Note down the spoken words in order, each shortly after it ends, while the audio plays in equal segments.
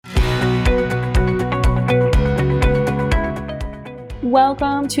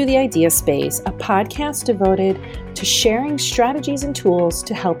Welcome to The Idea Space, a podcast devoted to sharing strategies and tools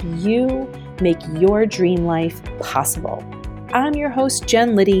to help you make your dream life possible. I'm your host,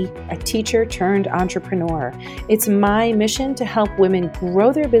 Jen Liddy, a teacher turned entrepreneur. It's my mission to help women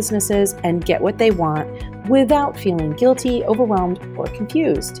grow their businesses and get what they want without feeling guilty, overwhelmed, or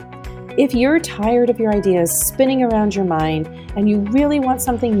confused. If you're tired of your ideas spinning around your mind and you really want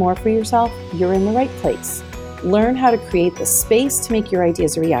something more for yourself, you're in the right place. Learn how to create the space to make your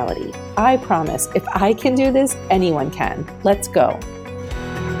ideas a reality. I promise, if I can do this, anyone can. Let's go.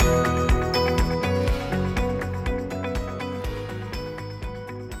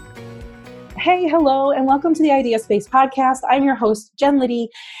 Hey, hello, and welcome to the Idea Space podcast. I'm your host, Jen Liddy,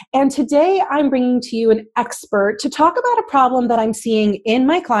 and today I'm bringing to you an expert to talk about a problem that I'm seeing in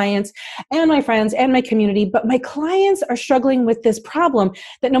my clients and my friends and my community, but my clients are struggling with this problem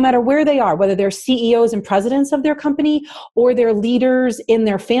that no matter where they are, whether they're CEOs and presidents of their company, or they're leaders in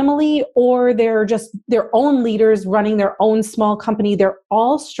their family, or they're just their own leaders running their own small company, they're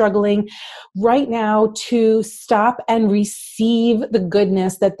all struggling right now to stop and receive the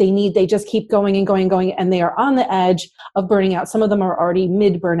goodness that they need. They just keep going and going and going, and they are on the edge of burning out. Some of them are already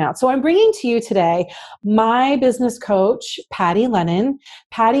mid-burnout. So I'm bringing to you today my business coach, Patty Lennon.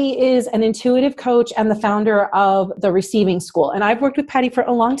 Patty is an intuitive coach and the founder of The Receiving School. And I've worked with Patty for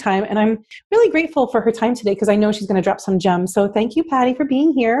a long time, and I'm really grateful for her time today because I know she's going to drop some gems. So thank you, Patty, for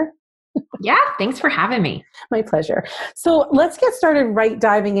being here. Yeah, thanks for having me. My pleasure. So let's get started right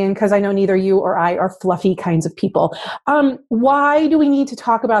diving in because I know neither you or I are fluffy kinds of people. Why do we need to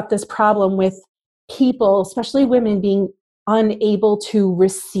talk about this problem with people, especially women, being unable to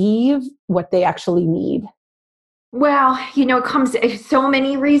receive what they actually need? Well, it comes so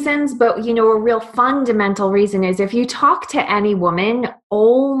many reasons, but, a real fundamental reason is if you talk to any woman,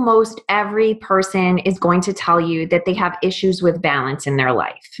 almost every person is going to tell you that they have issues with balance in their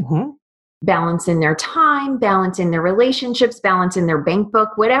life. Mm-hmm. Balance in their time, balance in their relationships, balance in their bank book,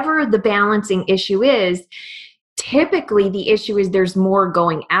 whatever the balancing issue is. Typically, the issue is there's more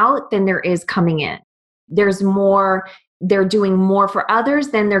going out than there is coming in. There's more, they're doing more for others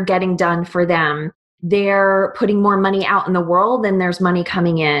than they're getting done for them. They're putting more money out in the world than there's money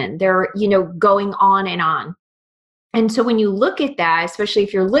coming in. They're, going on and on. And so when you look at that, especially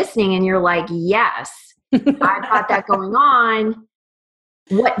if you're listening and you're like, yes, I've got that going on.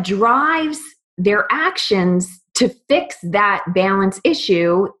 What drives their actions to fix that balance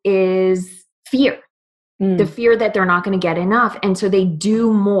issue is fear. The fear that they're not going to get enough. And so they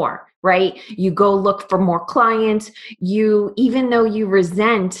do more, right? You go look for more clients. Even though you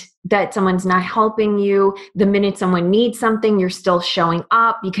resent that someone's not helping you, the minute someone needs something, you're still showing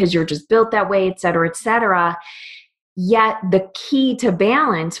up because you're just built that way, et cetera, et cetera. Yet the key to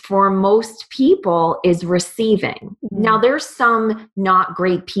balance for most people is receiving. Mm-hmm. Now, there's some not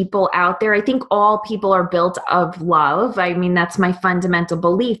great people out there. I think all people are built of love. I mean, that's my fundamental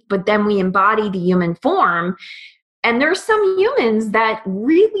belief. But then we embody the human form. And there's some humans that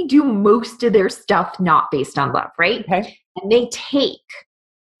really do most of their stuff not based on love, right? Okay. And they take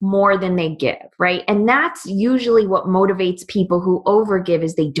more than they give, right? And that's usually what motivates people who overgive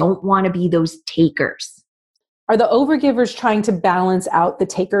is they don't want to be those takers. Are the overgivers trying to balance out the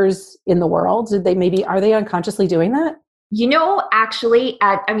takers in the world? Are they unconsciously doing that? Actually,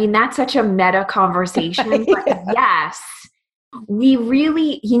 that's such a meta conversation, but yes, we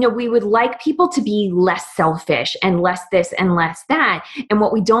really, we would like people to be less selfish and less this and less that. And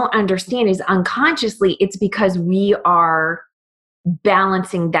what we don't understand is unconsciously, it's because we are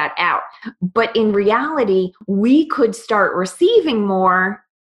balancing that out. But in reality, we could start receiving more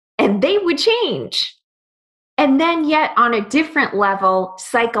and they would change. And then yet on a different level,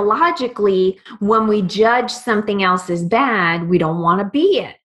 psychologically, when we judge something else as bad, we don't want to be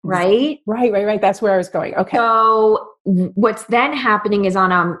it, right? Right. That's where I was going. Okay. So what's then happening is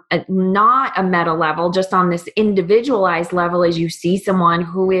on not a meta level, just on this individualized level, is you see someone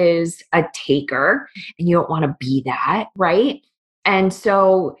who is a taker and you don't want to be that, right? And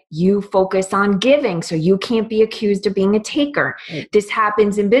so you focus on giving, so you can't be accused of being a taker. Right. This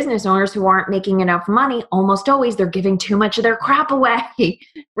happens in business owners who aren't making enough money. Almost always they're giving too much of their crap away,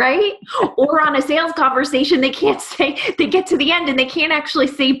 right? Or on a sales conversation, they can't say, they get to the end and they can't actually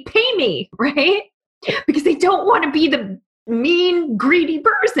say, pay me, right? Because they don't want to be the mean, greedy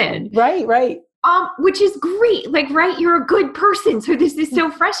person. Right. Which is great. Like, right, you're a good person. So this is so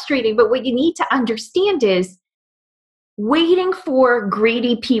frustrating. But what you need to understand is waiting for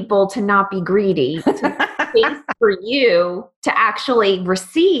greedy people to not be greedy, to space for you to actually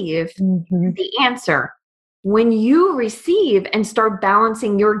receive the answer. When you receive and start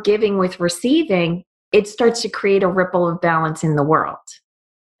balancing your giving with receiving, it starts to create a ripple of balance in the world.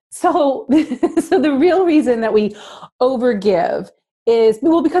 So, so the real reason that we overgive is,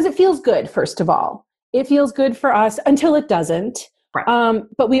 well, because it feels good, first of all. It feels good for us until it doesn't. Right.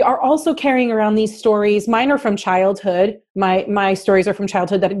 But we are also carrying around these stories. Mine are from childhood. My stories are from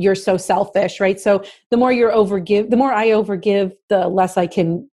childhood, that you're so selfish, right? So the more I overgive, the less I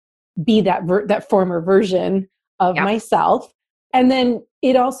can be that former version of myself. And then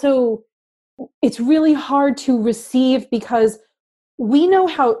it's really hard to receive, because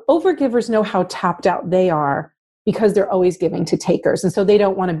overgivers know how tapped out they are, because they're always giving to takers. And so they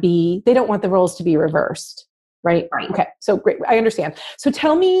don't want the roles to be reversed. Right? Okay. So great. I understand. So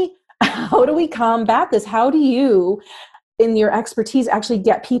tell me, how do we combat this? How do you, in your expertise, actually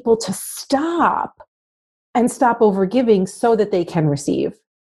get people to stop overgiving so that they can receive?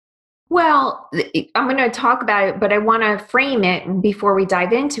 Well, I'm going to talk about it, but I want to frame it before we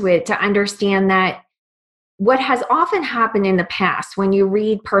dive into it, to understand that what has often happened in the past, when you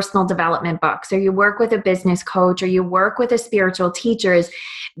read personal development books, or you work with a business coach, or you work with a spiritual teacher, is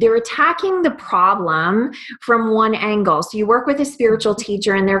they're attacking the problem from one angle. So you work with a spiritual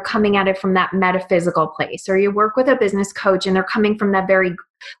teacher and they're coming at it from that metaphysical place, or you work with a business coach and they're coming from that very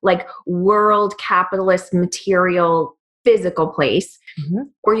world capitalist material physical place,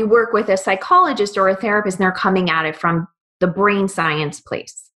 or you work with a psychologist or a therapist and they're coming at it from the brain science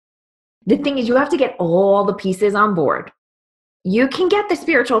place. The thing is, you have to get all the pieces on board. You can get the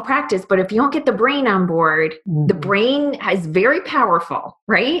spiritual practice, but if you don't get the brain on board, the brain is very powerful,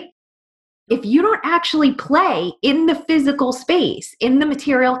 right? If you don't actually play in the physical space, in the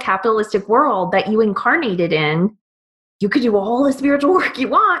material capitalistic world that you incarnated in, you could do all the spiritual work you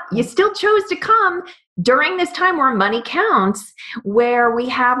want. You still chose to come during this time where money counts, where we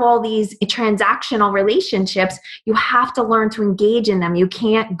have all these transactional relationships. You have to learn to engage in them. You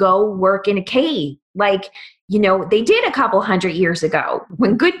can't go work in a cave they did a couple 100 years ago.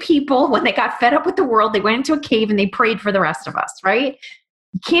 When good people, when they got fed up with the world, they went into a cave and they prayed for the rest of us, right?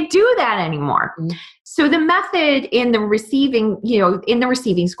 You can't do that anymore. So the method in the receiving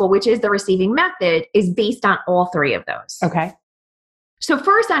school, which is the receiving method, is based on all three of those. Okay. So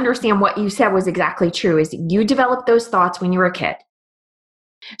first, understand what you said was exactly true, is you developed those thoughts when you were a kid.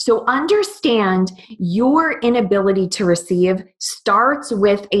 So understand your inability to receive starts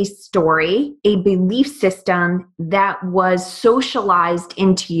with a story, a belief system that was socialized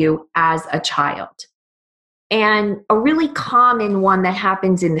into you as a child. And a really common one that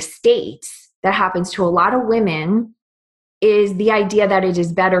happens in the States, that happens to a lot of women, is the idea that it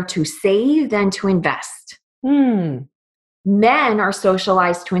is better to save than to invest. Men are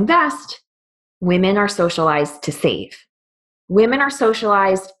socialized to invest. Women are socialized to save. Women are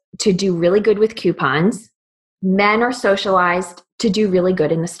socialized to do really good with coupons. Men are socialized to do really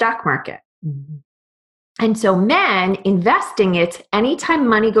good in the stock market. And so men investing it, anytime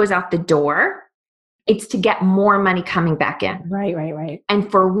money goes out the door, it's to get more money coming back in. Right.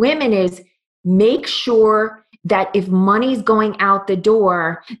 And for women is, make sure that if money's going out the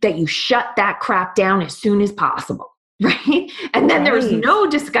door, that you shut that crap down as soon as possible. Right? And then there's no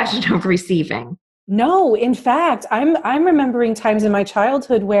discussion of receiving. No, in fact, I'm remembering times in my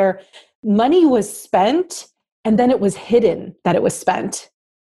childhood where money was spent and then it was hidden that it was spent.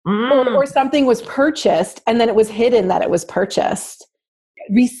 Or something was purchased and then it was hidden that it was purchased.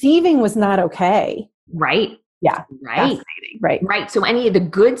 Receiving was not okay. Right. Yeah. Right. So any of the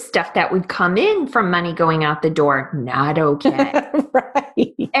good stuff that would come in from money going out the door, not okay.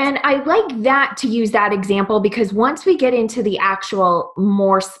 Right. And I like that, to use that example, because once we get into the actual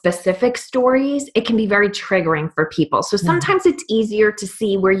more specific stories, it can be very triggering for people. So sometimes it's easier to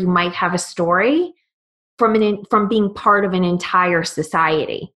see where you might have a story from being part of an entire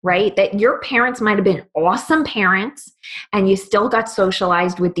society, right? That your parents might have been awesome parents and you still got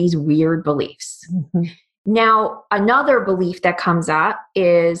socialized with these weird beliefs. Now, another belief that comes up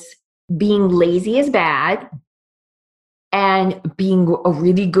is being lazy is bad and being a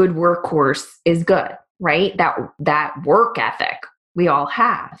really good workhorse is good, right? That work ethic we all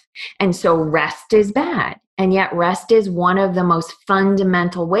have. And so rest is bad. And yet rest is one of the most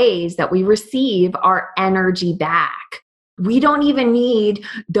fundamental ways that we receive our energy back. We don't even need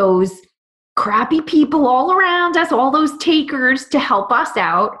those crappy people all around us, all those takers, to help us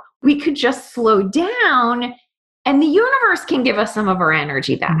out. We could just slow down and the universe can give us some of our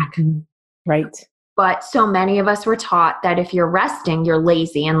energy back. Right. But so many of us were taught that if you're resting, you're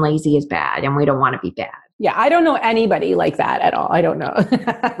lazy, and lazy is bad, and we don't want to be bad. Yeah, I don't know anybody like that at all. I don't know.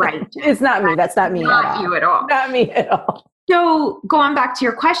 Right. It's not me. That's not me at all. Not you at all. Not me at all. So going back to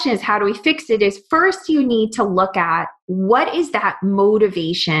your question is how do we fix it is first you need to look at what is that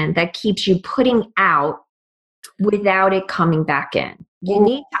motivation that keeps you putting out without it coming back in. You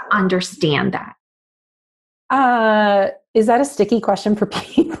need to understand that. Is that a sticky question for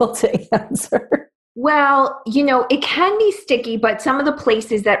people to answer? Well, it can be sticky, but some of the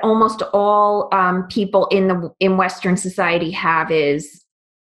places that almost all people in Western society have is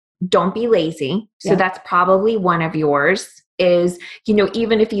don't be lazy. So that's probably one of yours is,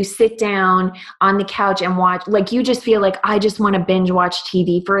 even if you sit down on the couch and watch, like you just feel like I just want to binge watch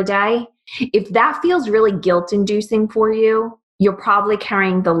TV for a day. If that feels really guilt inducing for you, you're probably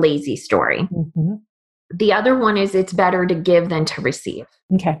carrying the lazy story. Mm-hmm. The other one is it's better to give than to receive.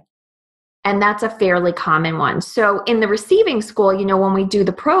 Okay. And that's a fairly common one. So in the receiving school, when we do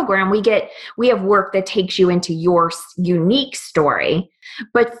the program, we have work that takes you into your unique story,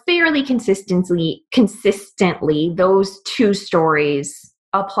 but fairly consistently, those two stories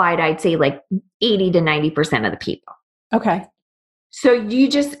applied, I'd say like 80 to 90% of the people. Okay. So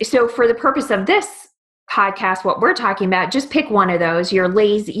so for the purpose of this podcast, what we're talking about, just pick one of those. You're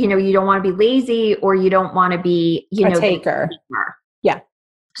lazy, you don't want to be lazy or you don't want to be, a taker. Yeah.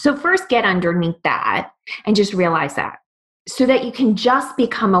 So first get underneath that and just realize that so that you can just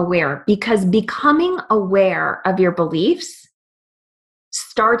become aware, because becoming aware of your beliefs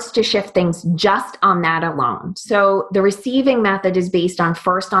starts to shift things just on that alone. So the receiving method is based on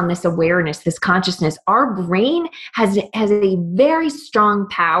first on this awareness, this consciousness. Our brain has a very strong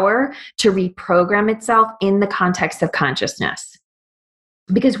power to reprogram itself in the context of consciousness.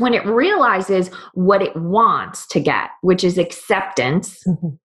 Because when it realizes what it wants to get, which is acceptance,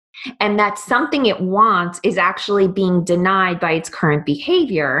 and that something it wants is actually being denied by its current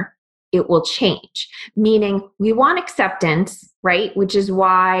behavior, it will change. Meaning we want acceptance, right? Which is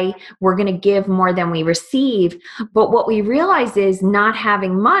why we're going to give more than we receive. But what we realize is not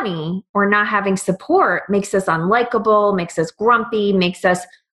having money or not having support makes us unlikable, makes us grumpy, makes us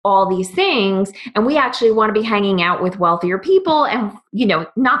all these things. And we actually want to be hanging out with wealthier people. And,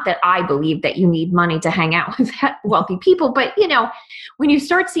 not that I believe that you need money to hang out with wealthy people, but, when you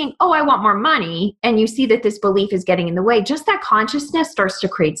start seeing, oh, I want more money, and you see that this belief is getting in the way, just that consciousness starts to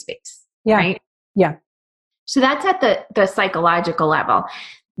create space. Yeah. Right? Yeah. So that's at the psychological level.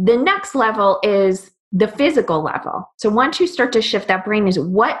 The next level is the physical level. So once you start to shift that brain is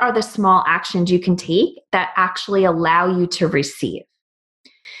what are the small actions you can take that actually allow you to receive?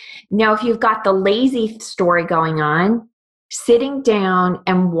 Now, if you've got the lazy story going on, sitting down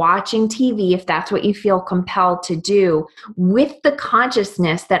and watching TV, if that's what you feel compelled to do, with the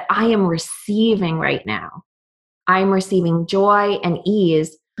consciousness that I am receiving right now, I'm receiving joy and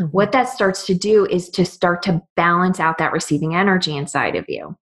ease. What that starts to do is to start to balance out that receiving energy inside of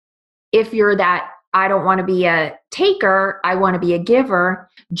you. If you're that, I don't want to be a taker, I want to be a giver,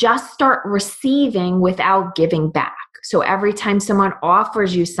 just start receiving without giving back. So every time someone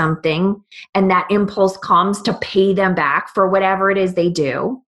offers you something and that impulse comes to pay them back for whatever it is they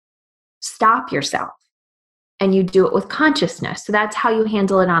do, stop yourself and you do it with consciousness. So that's how you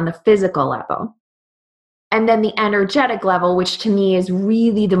handle it on the physical level. And then the energetic level, which to me is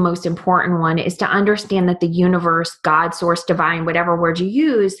really the most important one, is to understand that the universe, God, source, divine, whatever word you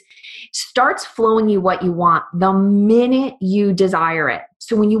use, starts flowing you what you want the minute you desire it.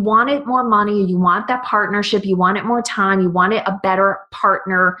 So when you wanted more money, you want that partnership, you want it more time, you want it a better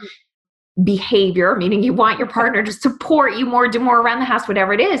partner behavior, meaning you want your partner to support you more, do more around the house,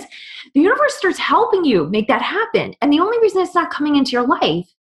 whatever it is, the universe starts helping you make that happen. And the only reason it's not coming into your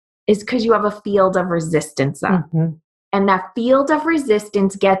life is because you have a field of resistance up. And that field of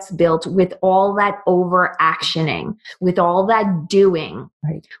resistance gets built with all that over-actioning, with all that doing,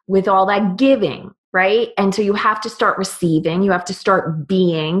 with all that giving, right? And so you have to start receiving, you have to start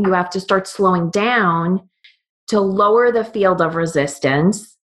being, you have to start slowing down to lower the field of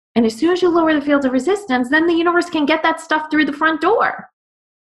resistance. And as soon as you lower the field of resistance, then the universe can get that stuff through the front door.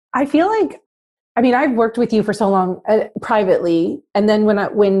 I feel like, I've worked with you for so long privately. And then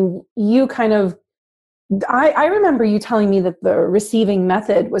when you kind of, I remember you telling me that the receiving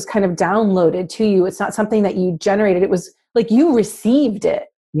method was kind of downloaded to you. It's not something that you generated. It was like you received it.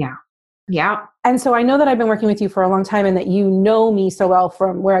 Yeah. Yeah. And so I know that I've been working with you for a long time and that you know me so well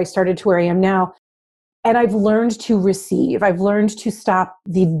from where I started to where I am now. And I've learned to receive. I've learned to stop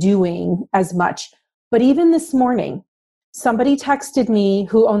the doing as much. But even this morning, somebody texted me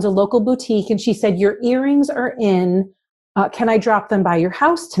who owns a local boutique and she said, your earrings are in. Can I drop them by your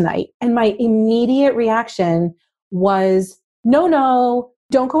house tonight? And my immediate reaction was, no,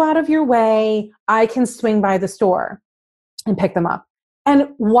 don't go out of your way. I can swing by the store and pick them up. And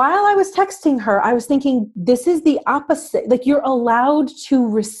while I was texting her, I was thinking, this is the opposite. Like, you're allowed to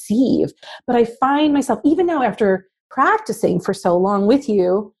receive. But I find myself, even now after practicing for so long with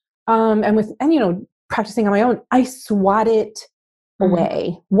you, and practicing on my own, I swat it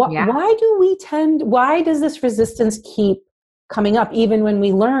away. Yeah. Why does this resistance keep coming up, even when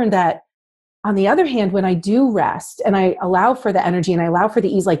we learn that, on the other hand, when I do rest and I allow for the energy and I allow for the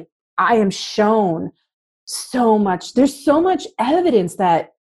ease, like, I am shown there's so much evidence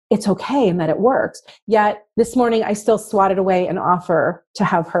that it's okay and that it works. Yet this morning, I still swatted away an offer to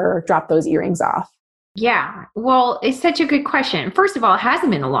have her drop those earrings off. Yeah. Well, it's such a good question. First of all, it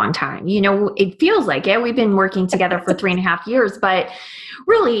hasn't been a long time. It feels like it. We've been working together for 3.5 years, but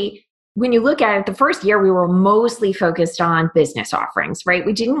really, when you look at it, the first year we were mostly focused on business offerings, right?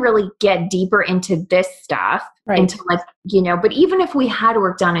 We didn't really get deeper into this stuff until but even if we had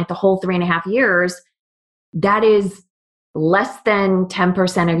worked on it the whole 3.5 years, that is less than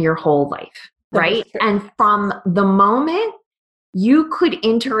 10% of your whole life, right? And from the moment you could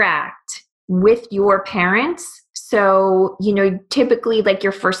interact with your parents, so, typically like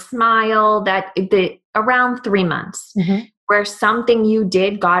your first smile, around 3 months, where something you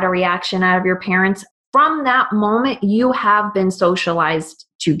did got a reaction out of your parents, from that moment, you have been socialized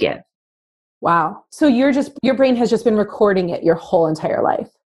to give. Wow. So your brain has just been recording it your whole entire life.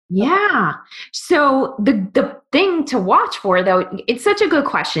 Yeah. So the thing to watch for, though, it's such a good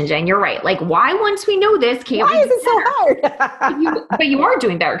question, Jen. You're right. Like, why, once we know this, can't we? Why is it so hard? but you are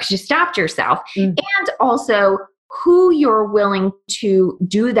doing better because you stopped yourself. And also, who you're willing to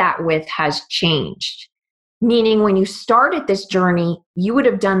do that with has changed. Meaning, when you started this journey, you would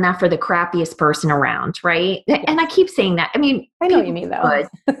have done that for the crappiest person around, right? Yes. And I keep saying that. I mean, I know what you mean, though.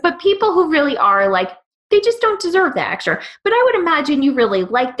 But people who really are like, they just don't deserve that extra. But I would imagine you really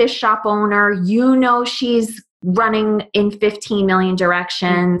like this shop owner. She's running in 15 million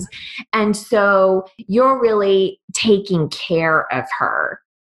directions. And so you're really taking care of her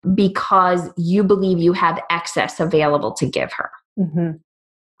because you believe you have excess available to give her.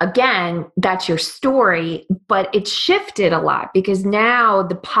 Again, that's your story, but it's shifted a lot because now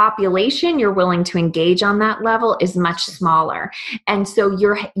the population you're willing to engage on that level is much smaller. And so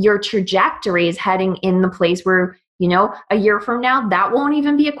your trajectory is heading in the place where, a year from now, that won't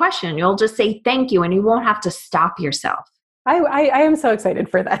even be a question. You'll just say thank you and you won't have to stop yourself. I am so excited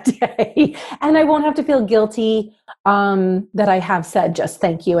for that day. And I won't have to feel guilty that I have said just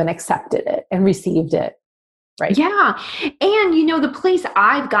thank you and accepted it and received it. Right. Yeah. And the place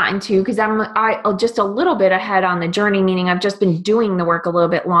I've gotten to, because I'm just a little bit ahead on the journey, meaning I've just been doing the work a little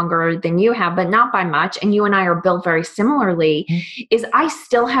bit longer than you have, but not by much. And you and I are built very similarly, is I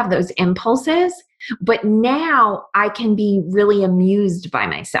still have those impulses, but now I can be really amused by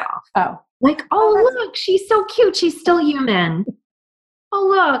myself. Oh. Like, look, she's so cute. She's still human. Oh,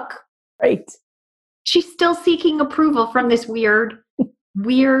 look. Right. She's still seeking approval from this weird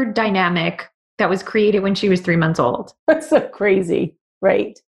dynamic that was created when she was 3 months old. That's so crazy,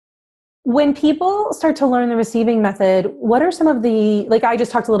 right? When people start to learn the receiving method, what are some of I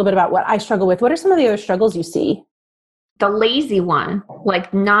just talked a little bit about what I struggle with. What are some of the other struggles you see? The lazy one,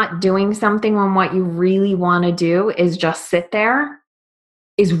 like not doing something when what you really want to do is just sit there,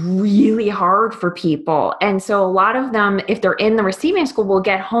 is really hard for people. And so a lot of them, if they're in the receiving school, will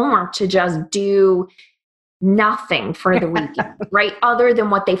get homework to just do nothing for the weekend, right? Other than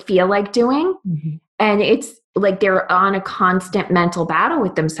what they feel like doing. And it's like they're on a constant mental battle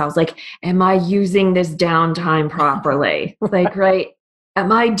with themselves. Like, am I using this downtime properly? Like, right?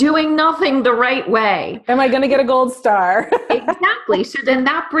 Am I doing nothing the right way? Am I going to get a gold star? Exactly. So then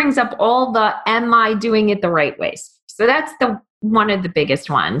that brings up all the, am I doing it the right way? So that's one of the biggest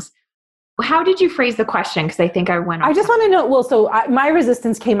ones. How did you phrase the question? Because I think I went off. I just want to know, my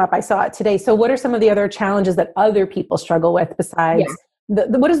resistance came up. I saw it today. So what are some of the other challenges that other people struggle with besides,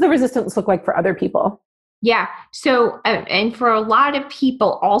 what does the resistance look like for other people? Yeah. So, and for a lot of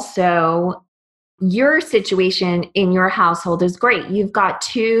people also, your situation in your household is great. You've got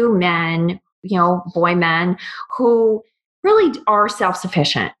 2 men, boy men, who really are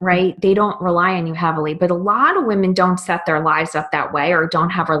self-sufficient, right? They don't rely on you heavily, but a lot of women don't set their lives up that way or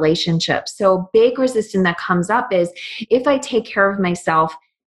don't have relationships. So big resistance that comes up is, if I take care of myself,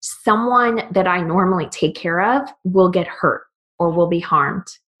 someone that I normally take care of will get hurt or will be harmed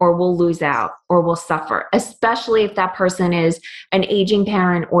or will lose out or will suffer, especially if that person is an aging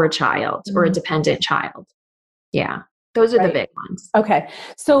parent or a child or a dependent child. Yeah. Those are the big ones. Okay.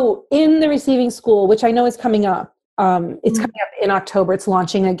 So in the receiving school, which I know is coming up, it's coming up in October. It's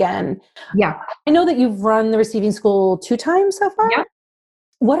launching again. Yeah. I know that you've run the receiving school 2 times so far. Yeah.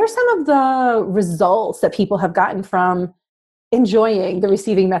 What are some of the results that people have gotten from enjoying the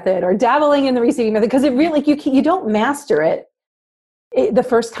receiving method or dabbling in the receiving method, because it really, like, you don't master it the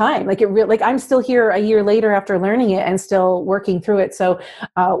first time. Like, I'm still here a year later after learning it and still working through it. So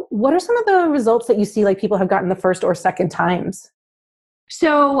what are some of the results that you see, like, people have gotten the first or second times?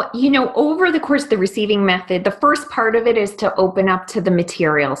 So, over the course of the receiving method, the first part of it is to open up to the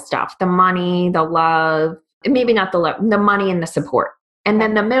material stuff, the money, the love, maybe not the love, the money and the support. And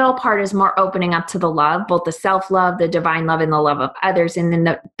then the middle part is more opening up to the love, both the self-love, the divine love, and the love of others. And then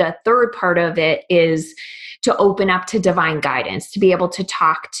the third part of it is to open up to divine guidance, to be able to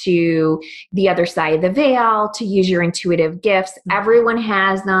talk to the other side of the veil, to use your intuitive gifts. Everyone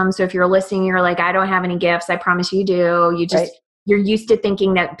has them. So if you're listening, you're like, I don't have any gifts. I promise you do. You just... Right. You're used to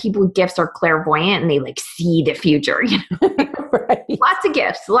thinking that people with gifts are clairvoyant and they like see the future, Right. Lots of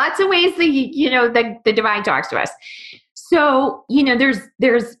gifts, lots of ways that, the divine talks to us. So,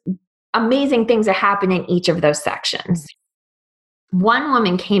 there's amazing things that happen in each of those sections. One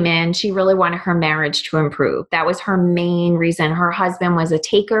woman came in, she really wanted her marriage to improve. That was her main reason. Her husband was a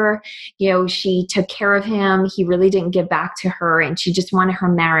taker. She took care of him. He really didn't give back to her. And she just wanted her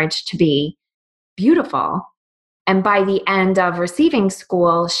marriage to be beautiful. And by the end of receiving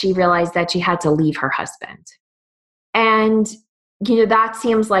school, she realized that she had to leave her husband. And, that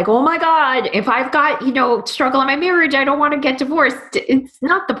seems like, oh my God, if I've got, struggle in my marriage, I don't want to get divorced. It's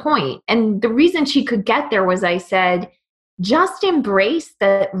not the point. And the reason she could get there was, I said, just embrace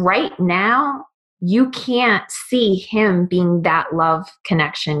that right now, you can't see him being that love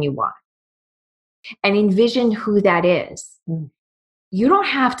connection you want. And envision who that is. You don't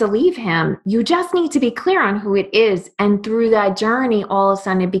have to leave him. You just need to be clear on who it is. And through that journey, all of a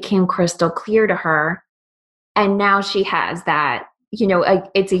sudden it became crystal clear to her. And now she has that,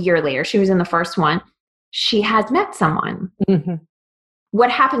 it's a year later. She was in the first one. She has met someone. Mm-hmm. What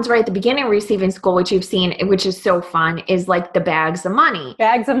happens right at the beginning of receiving school, which you've seen, which is so fun, is like the bags of money.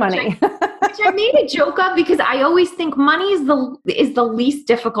 Bags of money. Which I made a joke of because I always think money is the least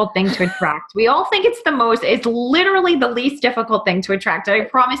difficult thing to attract. We all think it's literally the least difficult thing to attract. And I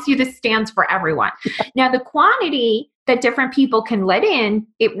promise you this stands for everyone. Now, the quantity that different people can let in,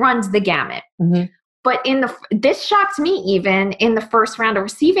 it runs the gamut. Mm-hmm. But this shocked me even in the first round of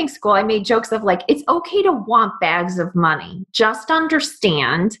receiving school. I made jokes of like, it's okay to want bags of money. Just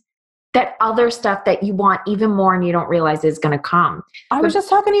understand that other stuff that you want even more and you don't realize is going to come. I was just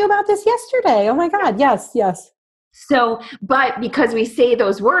talking to you about this yesterday. Oh my God. Yes. So, but because we say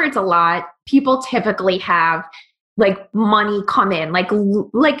those words a lot, people typically have like money come in, like,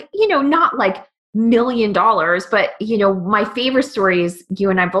 not like $1 million, but my favorite story is, you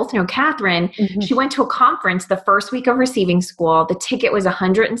and I both know Catherine. Mm-hmm. She went to a conference the first week of receiving school. The ticket was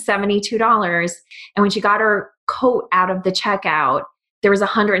 $172. And when she got her coat out of the checkout, there was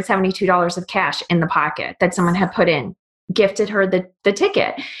 $172 of cash in the pocket that someone had put in, gifted her the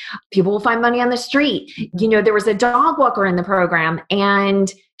ticket. People will find money on the street. There was a dog walker in the program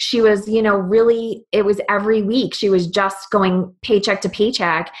and she was, really, it was every week. She was just going paycheck to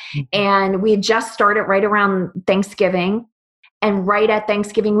paycheck. And we had just started right around Thanksgiving. And right at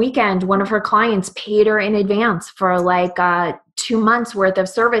Thanksgiving weekend, one of her clients paid her in advance for like 2 months worth of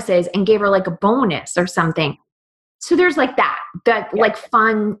services and gave her like a bonus or something. So there's like like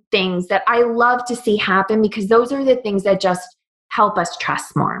fun things that I love to see happen because those are the things that just help us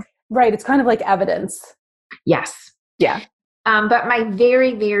trust more. Right. It's kind of like evidence. Yes. Yeah. But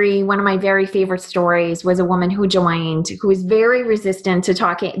one of my very favorite stories was a woman who joined, who was very resistant to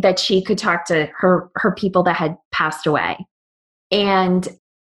talking, that she could talk to her people that had passed away. And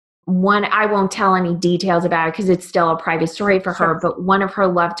I won't tell any details about it because it's still a private story for her, but one of her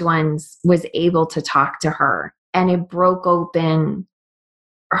loved ones was able to talk to her. And it broke open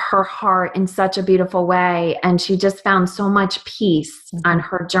her heart in such a beautiful way. And she just found so much peace on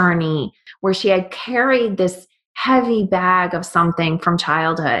her journey where she had carried this heavy bag of something from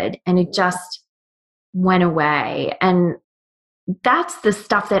childhood and it just went away. And that's the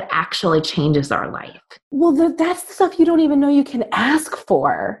stuff that actually changes our life. Well, that's the stuff you don't even know you can ask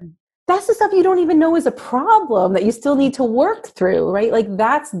for. That's the stuff you don't even know is a problem that you still need to work through, right? Like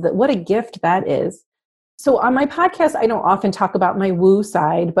what a gift that is. So on my podcast, I don't often talk about my woo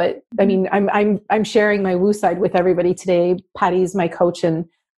side, but I mean, I'm sharing my woo side with everybody today. Patty's my coach, and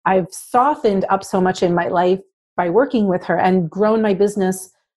I've softened up so much in my life by working with her and grown my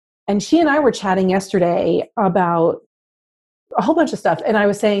business. And she and I were chatting yesterday about a whole bunch of stuff. And I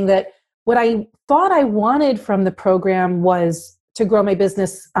was saying that what I thought I wanted from the program was to grow my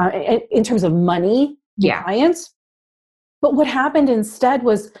business in terms of money, clients. But what happened instead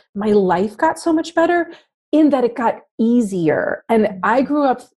was my life got so much better in that it got easier. And I grew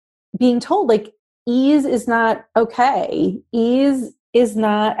up being told, like, ease is not okay. Ease is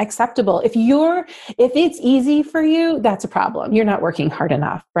not acceptable. If it's easy for you, that's a problem. You're not working hard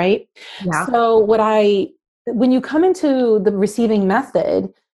enough, right? Yeah. So when you come into the receiving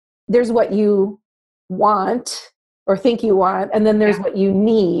method, there's what you want or think you want, and then there's what you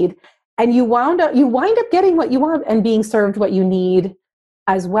need. And you wind up getting what you want and being served what you need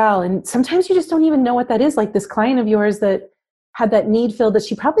as well. And sometimes you just don't even know what that is. Like this client of yours that had that need filled that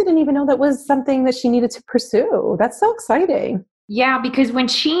she probably didn't even know that was something that she needed to pursue. That's so exciting. Yeah, because when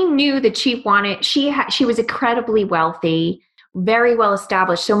she knew that she wanted, she was incredibly wealthy, very well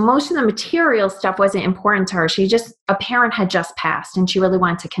established. So most of the material stuff wasn't important to her. A parent had just passed and she really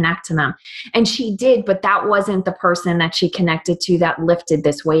wanted to connect to them. And she did, but that wasn't the person that she connected to that lifted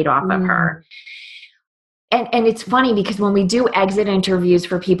this weight off of her. And it's funny because when we do exit interviews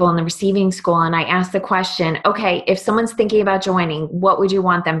for people in the receiving school, and I ask the question, okay, if someone's thinking about joining, what would you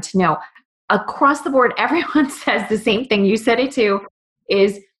want them to know? Across the board, everyone says the same thing. You said it too,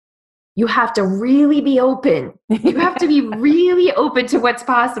 is you have to really be open. You have to be really open to what's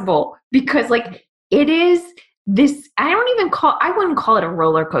possible, because like it is this, I wouldn't call it a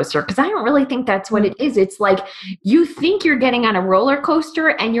roller coaster, because I don't really think that's what it is. It's like you think you're getting on a roller coaster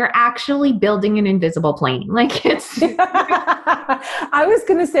and you're actually building an invisible plane. Like it's I was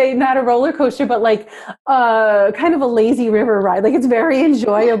going to say not a roller coaster, but like kind of a lazy river ride. Like it's very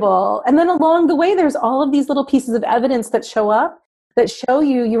enjoyable. And then along the way, there's all of these little pieces of evidence that show up that show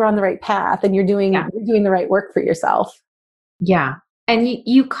you're on the right path and you're doing the right work for yourself. Yeah. And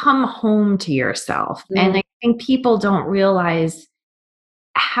you come home to yourself. And I think people don't realize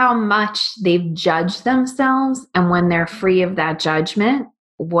how much they've judged themselves. And when they're free of that judgment,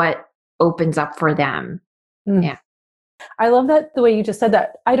 what opens up for them. Yeah. I love that the way you just said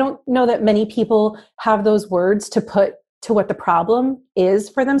that. I don't know that many people have those words to put to what the problem is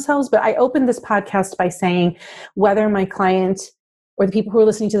for themselves. But I opened this podcast by saying whether my client or the people who are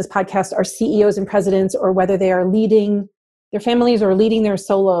listening to this podcast are CEOs and presidents, or whether they are leading their families or leading their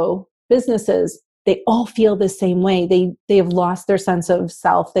solo businesses, they all feel the same way. They have lost their sense of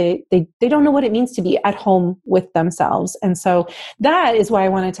self. They don't know what it means to be at home with themselves. And so that is why I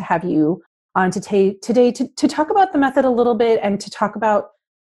wanted to have you on today to talk about the method a little bit, and to talk about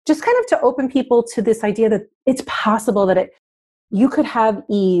just kind of to open people to this idea that it's possible that you could have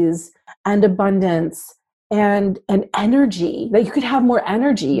ease and abundance and energy, that you could have more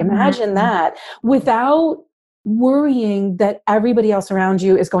energy. Imagine that, without worrying that everybody else around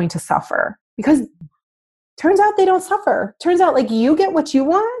you is going to suffer, because turns out they don't suffer. Turns out like you get what you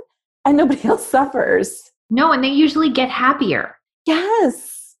want and nobody else suffers. No, and they usually get happier.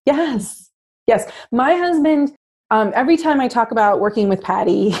 Yes. My husband, every time I talk about working with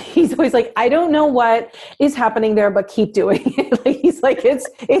Patty, he's always like, I don't know what is happening there, but keep doing it. Like, he's like,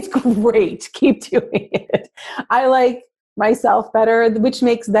 it's great. Keep doing it. I like myself better, which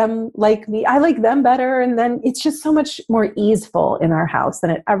makes them like me. I like them better. And then it's just so much more easeful in our house than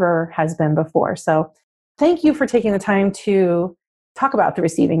it ever has been before. So thank you for taking the time to talk about the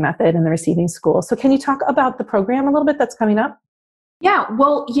receiving method and the receiving school. So can you talk about the program a little bit that's coming up? Yeah,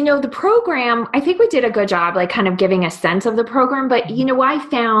 well, the program, I think we did a good job, like kind of giving a sense of the program, but I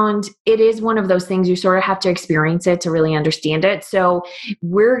found it is one of those things you sort of have to experience it to really understand it. So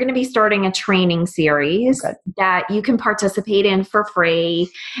we're going to be starting a training series that you can participate in for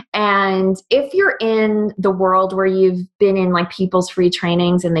free. And if you're in the world where you've been in like people's free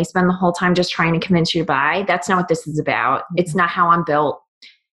trainings and they spend the whole time just trying to convince you to buy, that's not what this is about. It's not how I'm built.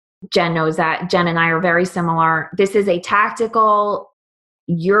 Jen knows that. Jen and I are very similar. This is a tactical,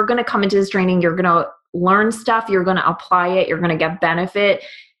 you're going to come into this training, you're going to learn stuff, you're going to apply it, you're going to get benefit.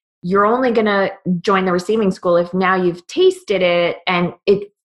 You're only going to join the receiving school if now you've tasted it and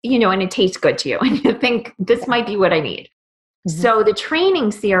it, and it tastes good to you. And you think this might be what I need. So the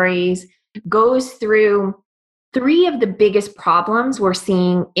training series goes through 3 of the biggest problems we're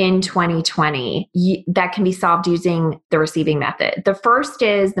seeing in 2020 that can be solved using the receiving method. The first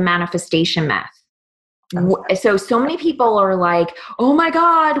is the manifestation myth. So many people are like, oh my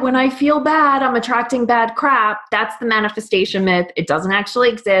God, when I feel bad, I'm attracting bad crap. That's the manifestation myth. It doesn't actually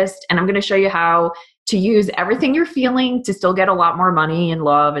exist. And I'm going to show you how to use everything you're feeling to still get a lot more money and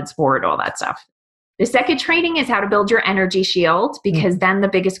love and support, all that stuff. The second training is how to build your energy shield, because then the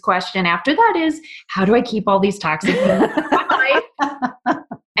biggest question after that is, how do I keep all these toxic things in my life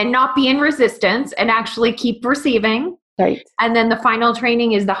and not be in resistance and actually keep receiving? Right. And then the final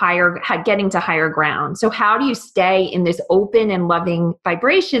training is getting to higher ground. So how do you stay in this open and loving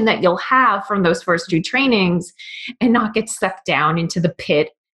vibration that you'll have from those first 2 trainings and not get sucked down into the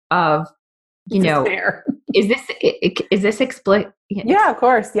pit of, Despair. is this explicit? Yeah, of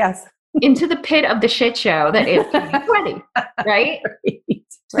course. Yes. into the pit of the shit show that is 2020, right?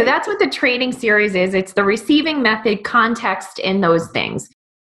 So that's what the training series is. It's the receiving method, context in those things.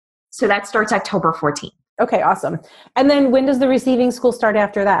 So that starts October 14th. Okay, awesome. And then when does the receiving school start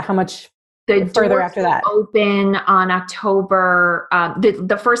after that? How much further after that? Open on October.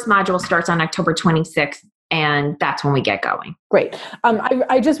 The first module starts on October 26th. And that's when we get going. Great.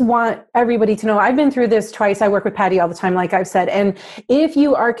 I just want everybody to know, I've been through this twice. I work with Patty all the time, like I've said. And if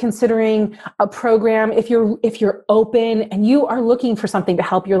you are considering a program, if you're open and you are looking for something to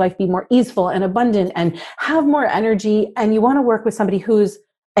help your life be more easeful and abundant and have more energy, and you want to work with somebody who's,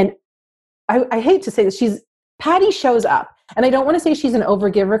 and I hate to say this, Patty shows up. And I don't want to say she's an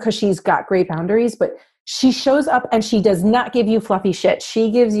overgiver because she's got great boundaries, but she shows up and she does not give you fluffy shit.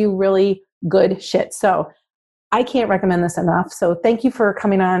 She gives you really good shit. So I can't recommend this enough. So thank you for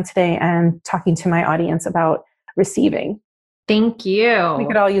coming on today and talking to my audience about receiving. Thank you. We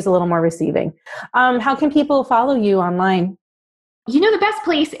could all use a little more receiving. How can people follow you online? The best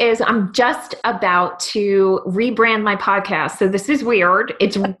place is I'm just about to rebrand my podcast. So this is weird.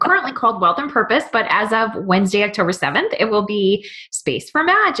 It's currently called Wealth and Purpose, but as of Wednesday, October 7th, it will be Space for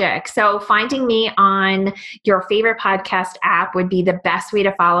Magic. So finding me on your favorite podcast app would be the best way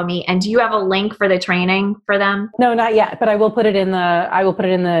to follow me. And do you have a link for the training for them? No, not yet, but I will put it in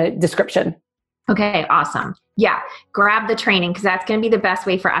the description. Okay, awesome. Yeah, grab the training because that's going to be the best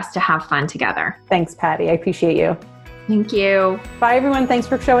way for us to have fun together. Thanks, Patty. I appreciate you. Thank you. Bye, everyone. Thanks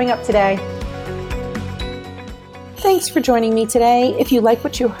for showing up today. Thanks for joining me today. If you like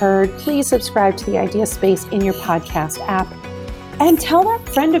what you heard, please subscribe to the Idea Space in your podcast app. And tell that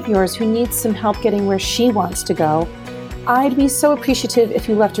friend of yours who needs some help getting where she wants to go. I'd be so appreciative if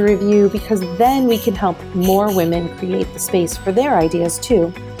you left a review because then we can help more women create the space for their ideas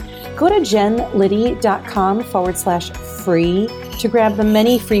too. Go to jenliddy.com/free to grab the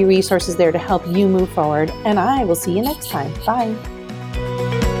many free resources there to help you move forward. And I will see you next time. Bye.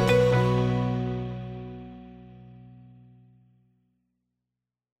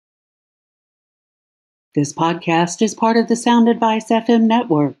 This podcast is part of the Sound Advice FM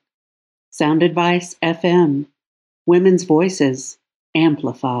network. Sound Advice FM. Women's voices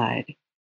amplified.